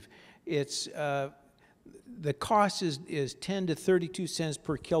expensive. It's the cost is 10 to 32 cents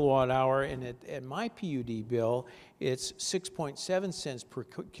per kilowatt hour, and at my PUD bill, it's 6.7 cents per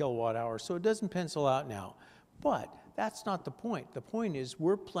kilowatt hour. So it doesn't pencil out now. But that's not the point. The point is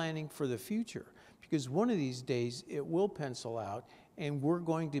we're planning for the future, because one of these days it will pencil out, and we're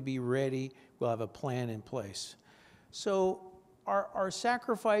going to be ready. We'll have a plan in place. So are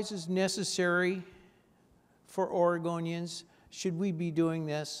sacrifices necessary for Oregonians? Should we be doing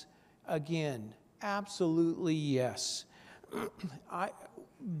this? Again, absolutely yes.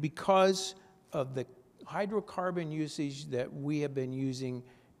 Because of the hydrocarbon usage that we have been using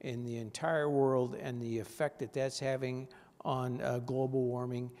in the entire world and the effect that that's having on global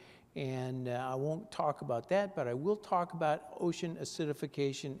warming. And I won't talk about that, but I will talk about ocean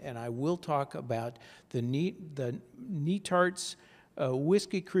acidification, and I will talk about the Netart's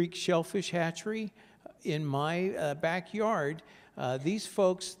Whiskey Creek Shellfish Hatchery in my backyard. These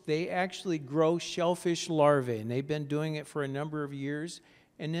folks, they actually grow shellfish larvae, and they've been doing it for a number of years.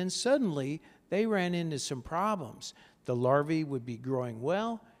 And then suddenly, they ran into some problems. The larvae would be growing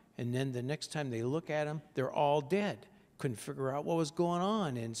well, and then the next time they look at them, they're all dead. Couldn't figure out what was going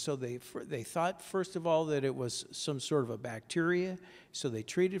on. And so they thought, first of all, that it was some sort of a bacteria. So they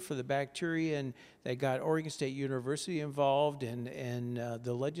treated for the bacteria, and they got Oregon State University involved, and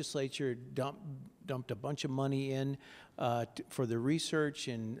the legislature dumped a bunch of money in for the research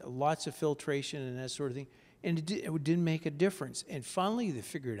and lots of filtration and that sort of thing. And it didn't make a difference. And finally, they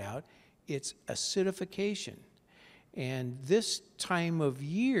figured out it's acidification. And this time of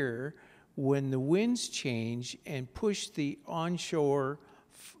year, when the winds change and push the onshore,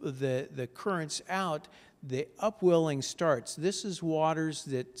 the currents out, the upwelling starts. This is waters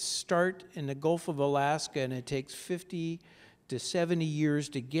that start in the Gulf of Alaska, and it takes 50 to 70 years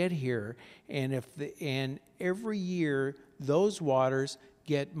to get here. And every year, those waters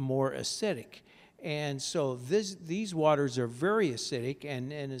get more acidic. And so these waters are very acidic,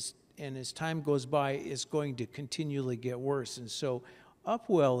 and as time goes by, it's going to continually get worse. And so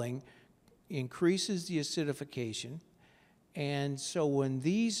upwelling increases the acidification. And so when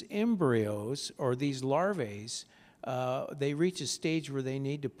these embryos or these larvae, they reach a stage where they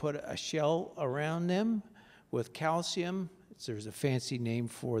need to put a shell around them with calcium. There's a fancy name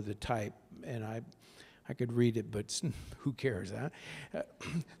for the type, and I could read it, but who cares, huh?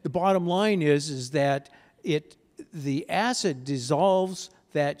 The bottom line is that the acid dissolves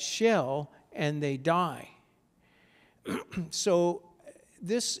that shell and they die. So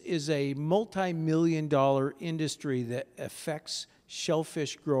this is a multi-million-dollar industry that affects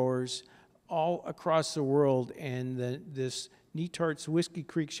shellfish growers all across the world, and this Netart's Whiskey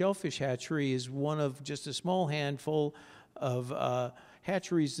Creek Shellfish Hatchery is one of just a small handful of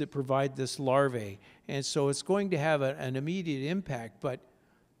hatcheries that provide this larvae. And so it's going to have an immediate impact, but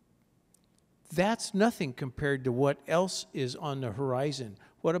That's nothing compared to what else is on the horizon.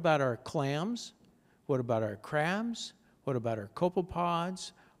 What about our clams? What about our crabs? What about our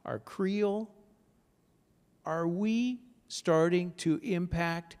copepods, our creel? Are we starting to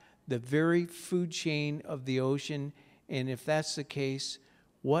impact the very food chain of the ocean? And if that's the case,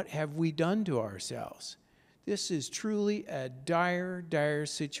 what have we done to ourselves? This is truly a dire, dire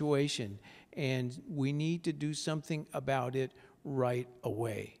situation, and we need to do something about it right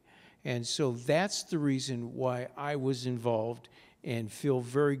away. And so that's the reason why I was involved and feel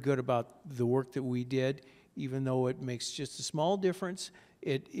very good about the work that we did. Even though it makes just a small difference,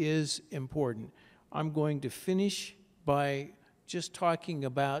 it is important. I'm going to finish by just talking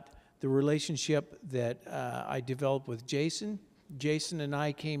about the relationship that I developed with Jason. Jason and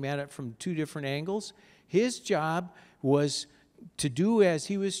I came at it from two different angles. His job was to do as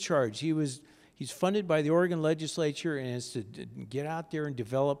he was charged. He's funded by the Oregon legislature and is to get out there and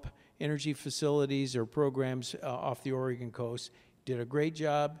develop energy facilities or programs off the Oregon coast. Did a great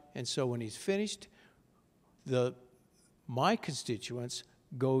job, and so when he's finished, my constituents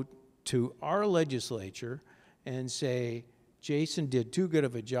go to our legislature and say, Jason did too good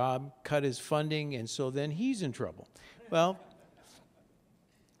of a job, cut his funding, and so then he's in trouble. Well,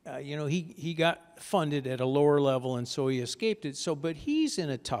 he got funded at a lower level, and so he escaped it. So, but he's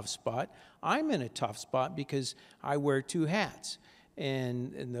in a tough spot. I'm in a tough spot because I wear two hats.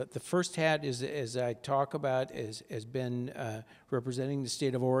 And the first hat, is, as I talk about, has been representing the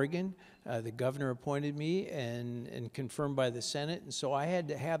state of Oregon. The governor appointed me and confirmed by the Senate, and so I had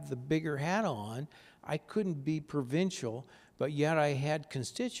to have the bigger hat on. I couldn't be provincial, but yet I had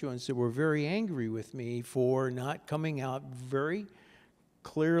constituents that were very angry with me for not coming out very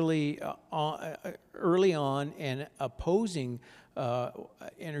clearly early on and opposing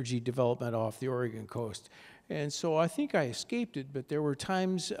energy development off the Oregon coast. And so I think I escaped it, but there were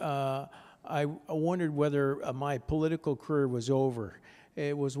times I wondered whether my political career was over.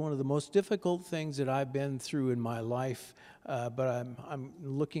 It was one of the most difficult things that I've been through in my life, but I'm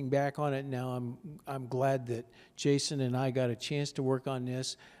looking back on it now. I'm glad that Jason and I got a chance to work on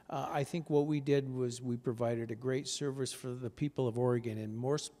this. I think what we did was we provided a great service for the people of Oregon, and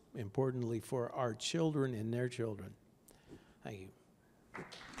more importantly for our children and their children. Thank you.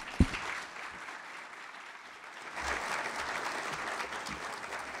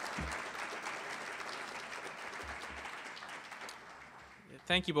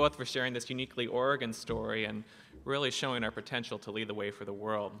 Thank you both for sharing this uniquely Oregon story and really showing our potential to lead the way for the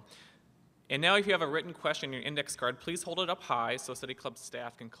world. And now if you have a written question in your index card, please hold it up high so City Club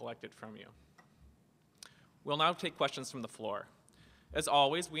staff can collect it from you. We'll now take questions from the floor. As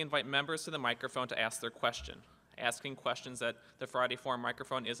always, we invite members to the microphone to ask their question. Asking questions at the Friday Forum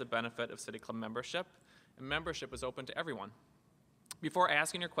microphone is a benefit of City Club membership, and membership is open to everyone. Before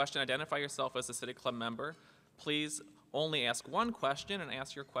asking your question, identify yourself as a City Club member. Please only ask one question and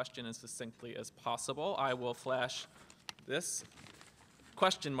ask your question as succinctly as possible. I will flash this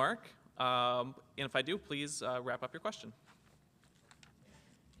question mark, and if I do, please wrap up your question.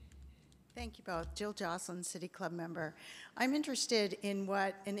 Thank you both. Jill Jocelyn, City Club member. I'm interested in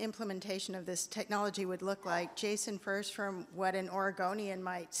what an implementation of this technology would look like. Jason, first, from what an Oregonian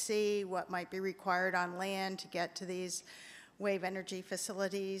might see, what might be required on land to get to these wave energy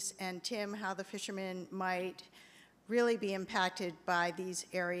facilities, and Tim, how the fishermen might really be impacted by these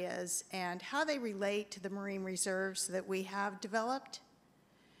areas and how they relate to the marine reserves that we have developed.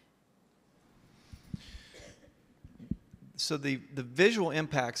 So the visual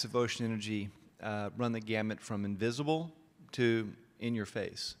impacts of ocean energy run the gamut from invisible to in your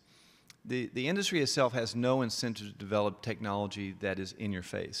face. The industry itself has no incentive to develop technology that is in your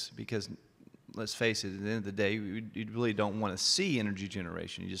face because, let's face it, at the end of the day, you really don't want to see energy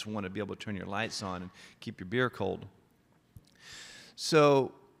generation. You just want to be able to turn your lights on and keep your beer cold.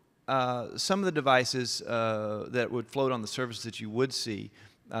 So some of the devices that would float on the surface that you would see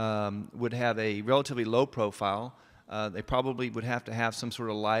would have a relatively low profile. They probably would have to have some sort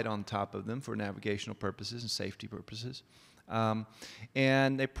of light on top of them for navigational purposes and safety purposes.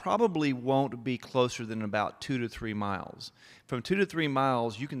 And they probably won't be closer than about 2 to 3 miles. From 2 to 3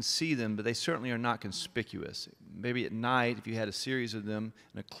 miles, you can see them, but they certainly are not conspicuous. Maybe at night, if you had a series of them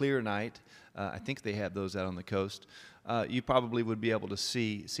on a clear night, I think they have those out on the coast, you probably would be able to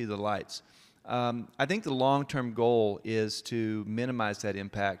see the lights. I think the long-term goal is to minimize that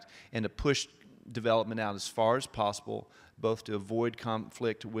impact and to push development out as far as possible, both to avoid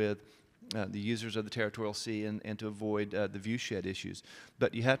conflict with the users of the territorial sea and to avoid the viewshed issues.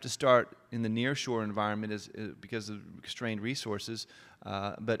 But you have to start in the nearshore environment because of constrained resources,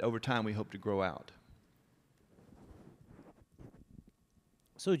 but over time we hope to grow out.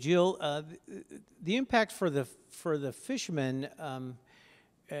 So Jill, the impact for the fishermen, I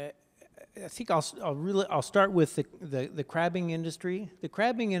think I'll start with the crabbing industry. The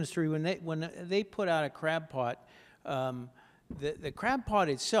crabbing industry, when they put out a crab pot, the crab pot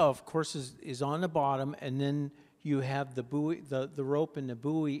itself, of course, is on the bottom, and then you have the buoy, the rope and the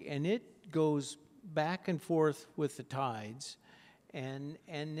buoy, and it goes back and forth with the tides, and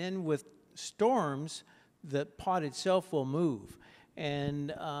then with storms, the pot itself will move.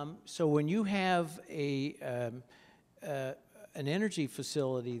 And so when you have an energy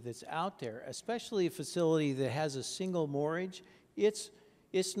facility that's out there, especially a facility that has a single moorage, it's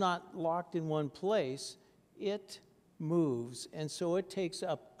not locked in one place. It moves, and so it takes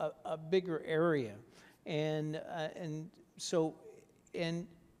up a bigger area. And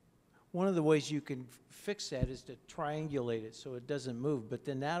one of the ways you can fix that is to triangulate it so it doesn't move. But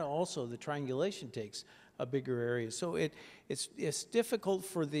then that also, the triangulation takes a bigger area. So it's difficult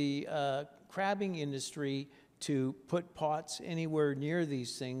for the crabbing industry to put pots anywhere near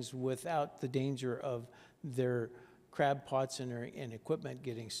these things without the danger of their crab pots and equipment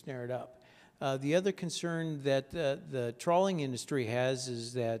getting snared up. The other concern that the trawling industry has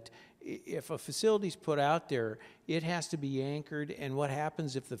is that if a facility is put out there, it has to be anchored, and what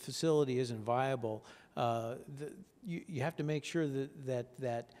happens if the facility isn't viable? You have to make sure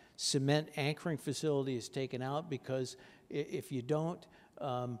that cement anchoring facility is taken out, because if you don't,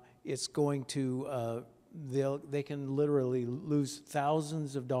 it's going to, they can literally lose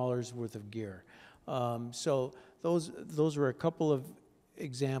thousands of dollars worth of gear. So those are a couple of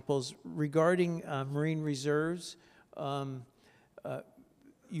examples. Regarding marine reserves,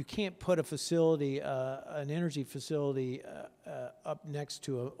 you can't put a facility, an energy facility up next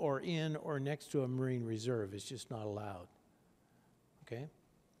to or next to a marine reserve. It's just not allowed. Okay?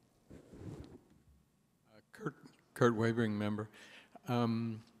 Kurt Wavering, member.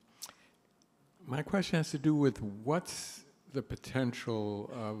 My question has to do with what's the potential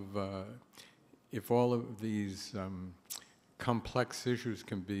of, if all of these complex issues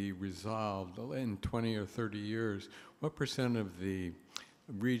can be resolved in 20 or 30 years, what percent of the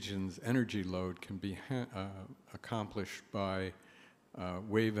region's energy load can be accomplished by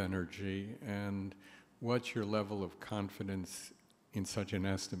wave energy, and what's your level of confidence in such an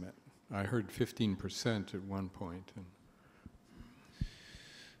estimate? I heard 15% at one point.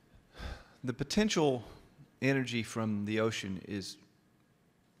 The potential energy from the ocean is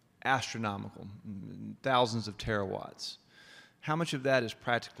astronomical, thousands of terawatts. How much of that is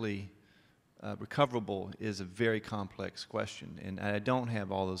practically recoverable is a very complex question, and I don't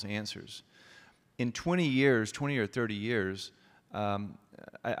have all those answers. In 20 years, 20 or 30 years,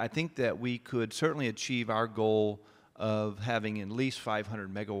 I think that we could certainly achieve our goal of having at least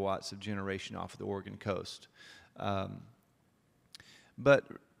 500 megawatts of generation off of the Oregon coast. But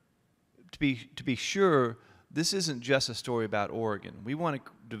to be sure, this isn't just a story about Oregon. We want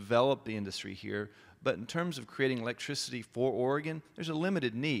to develop the industry here, but in terms of creating electricity for Oregon, there's a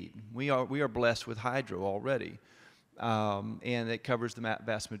limited need. We are blessed with hydro already, and it covers the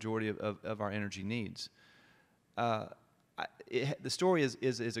vast majority of our energy needs. The story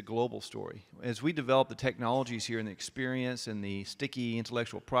is a global story. As we develop the technologies here and the experience and the sticky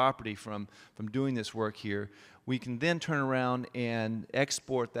intellectual property from doing this work here, we can then turn around and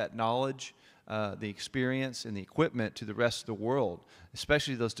export that knowledge, the experience and the equipment to the rest of the world,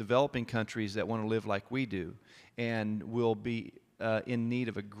 especially those developing countries that want to live like we do and will be in need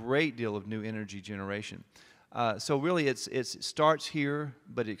of a great deal of new energy generation. So really it starts here,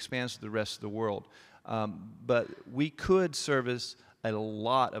 but it expands to the rest of the world. But we could service a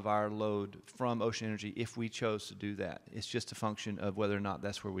lot of our load from ocean energy if we chose to do that. It's just a function of whether or not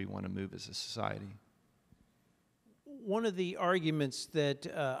that's where we want to move as a society. One of the arguments that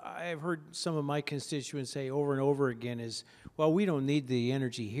I've heard some of my constituents say over and over again is, well, we don't need the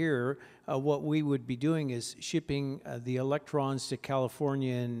energy here. What we would be doing is shipping the electrons to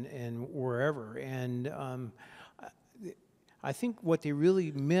California and wherever. And I think what they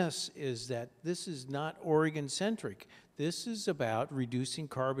really miss is that this is not Oregon-centric. This is about reducing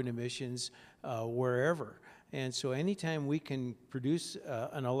carbon emissions wherever. And so anytime we can produce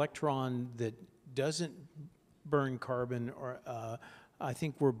an electron that doesn't burn carbon, or I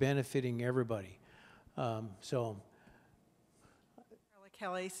think we're benefiting everybody. Carla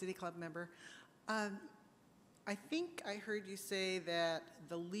Kelly, City Club member. I think I heard you say that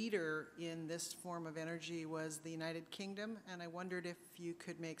the leader in this form of energy was the United Kingdom, and I wondered if you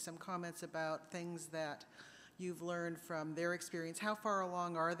could make some comments about things that you've learned from their experience. How far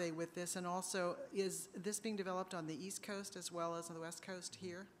along are they with this, and also is this being developed on the East Coast as well as on the West Coast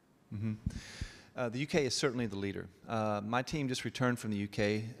here? Mm-hmm. The UK is certainly the leader. My team just returned from the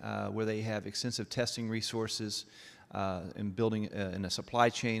UK, where they have extensive testing resources in building in a supply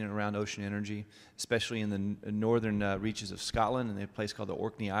chain around ocean energy, especially in the northern reaches of Scotland in a place called the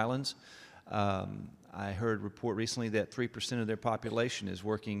Orkney Islands. I heard a report recently that 3% of their population is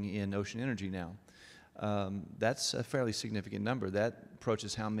working in ocean energy now. That's a fairly significant number. That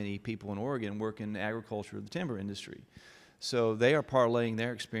approaches how many people in Oregon work in agriculture or the timber industry. So they are parlaying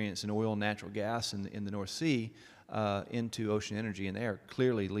their experience in oil and natural gas in the North Sea into ocean energy, and they are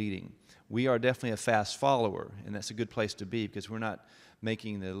clearly leading. We are definitely a fast follower, and that's a good place to be because we're not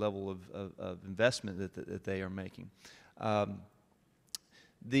making the level of investment that they are making.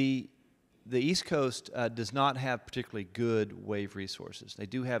 The East Coast does not have particularly good wave resources. They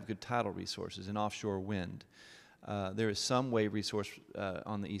do have good tidal resources and offshore wind. There is some wave resource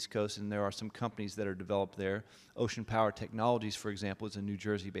on the East Coast, and there are some companies that are developed there. Ocean Power Technologies, for example, is a New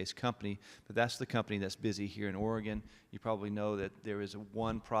Jersey-based company, but that's the company that's busy here in Oregon. You probably know that there is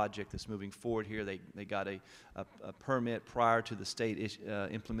one project that's moving forward here. They got a permit prior to the state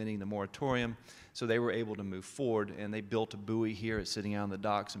implementing the moratorium, so they were able to move forward, and they built a buoy here. It's sitting out on the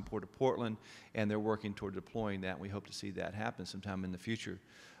docks in Port of Portland, and they're working toward deploying that, and we hope to see that happen sometime in the future.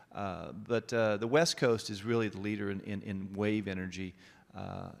 But the West Coast is really the leader in wave energy,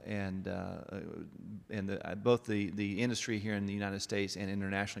 and both the industry here in the United States and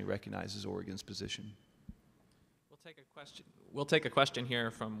internationally recognizes Oregon's position. We'll take a question here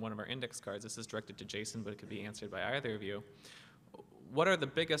from one of our index cards. This is directed to Jason, but it could be answered by either of you. What are the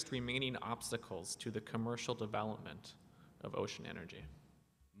biggest remaining obstacles to the commercial development of ocean energy?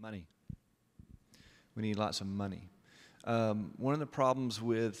 Money. We need lots of money. One of the problems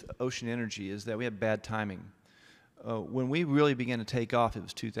with ocean energy is that we have bad timing. When we really began to take off, it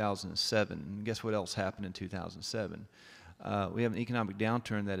was 2007. And guess what else happened in 2007? We have an economic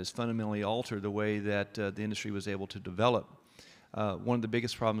downturn that has fundamentally altered the way that the industry was able to develop. One of the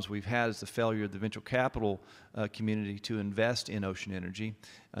biggest problems we've had is the failure of the venture capital community to invest in ocean energy.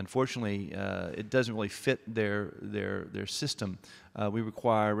 Unfortunately, it doesn't really fit their system. We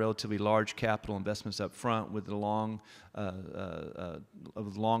require relatively large capital investments up front with the long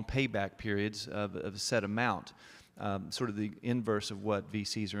payback periods of a set amount. Sort of the inverse of what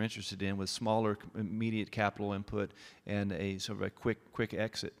VCs are interested in, with smaller immediate capital input and a sort of a quick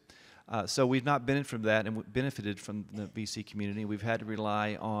exit. So we've not benefited from the VC community. We've had to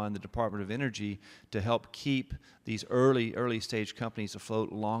rely on the Department of Energy to help keep these early stage companies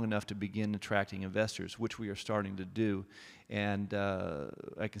afloat long enough to begin attracting investors, which we are starting to do. And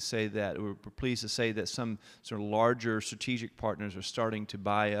I can say that we're pleased to say that some sort of larger strategic partners are starting to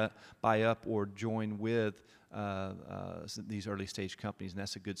buy up or join with these early stage companies, and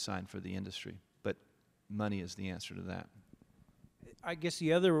that's a good sign for the industry. But money is the answer to that. I guess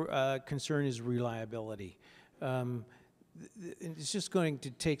the other concern is reliability. It's just going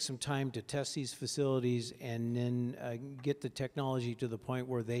to take some time to test these facilities and then get the technology to the point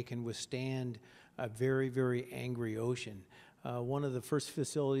where they can withstand a very, very angry ocean. One of the first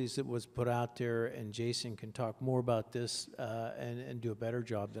facilities that was put out there, and Jason can talk more about this and do a better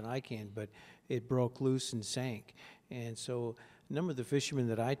job than I can, but it broke loose and sank. And so a number of the fishermen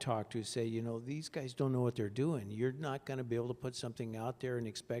that I talk to say, you know, these guys don't know what they're doing. You're not going to be able to put something out there and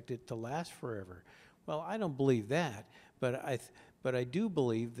expect it to last forever. Well, I don't believe that, but I do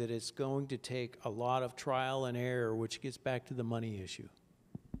believe that it's going to take a lot of trial and error, which gets back to the money issue.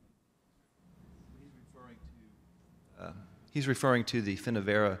 He's referring to the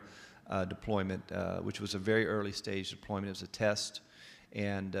Finnevera deployment, which was a very early stage deployment. It was a test,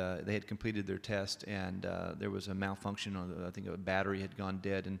 and they had completed their test, and there was a malfunction on, I think a battery had gone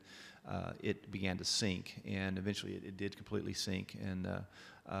dead, and it began to sink, and eventually it did completely sink. And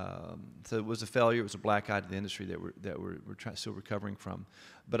so it was a failure. It was a black eye to the industry that we're still recovering from.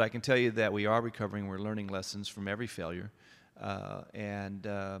 But I can tell you that we are recovering. We're learning lessons from every failure.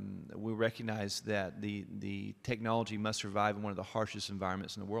 We recognize that the technology must survive in one of the harshest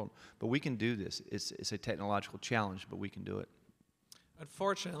environments in the world. But we can do this. It's a technological challenge, but we can do it.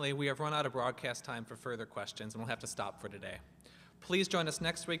 Unfortunately, we have run out of broadcast time for further questions, and we'll have to stop for today. Please join us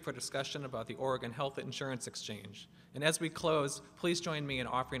next week for discussion about the Oregon Health Insurance Exchange. And as we close, please join me in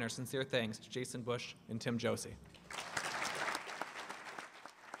offering our sincere thanks to Jason Busch and Tim Josi.